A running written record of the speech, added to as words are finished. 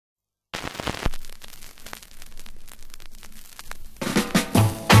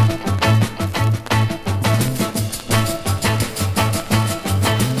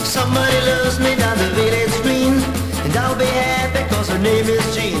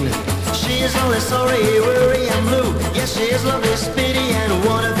teen. She's only sorry, worry and blue. Yes, she's lovely, speedy and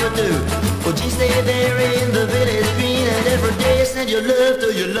wonderful too. But she stay there in the village green, and every day send your love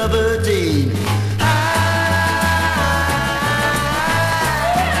to your lover teen.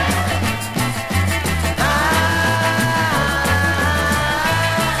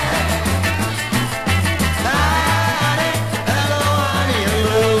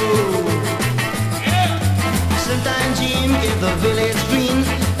 The village green,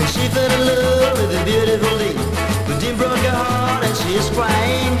 and she fell in love with a beautiful lady. But Dean broke her heart and she is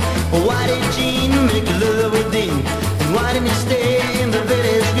crying. Well, why did Jean make love with Dean? And why didn't he stay in the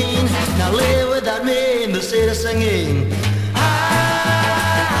village green? Now live without me in the city singing.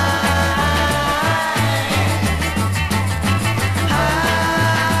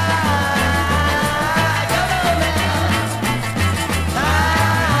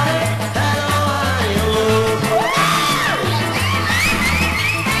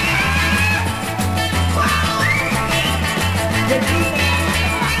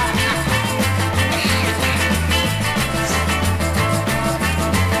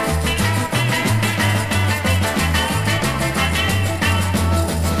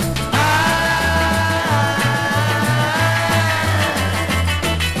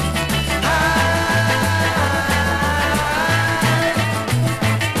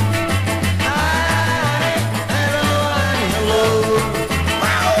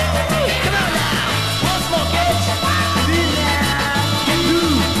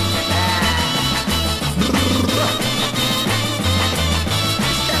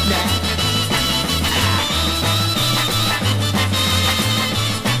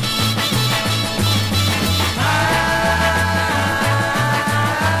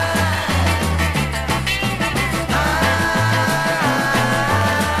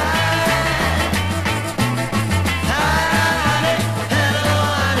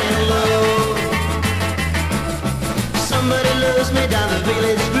 Somebody loves me down the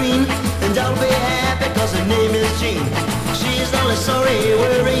village green, and I'll be happy cause her name is Jean. She's only sorry,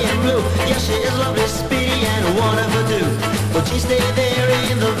 worry and blue. Yeah, she is lovely, speedy and wonderful too. But she stayed there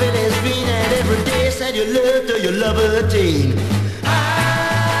in the village green, and every day send your love to your lover teen.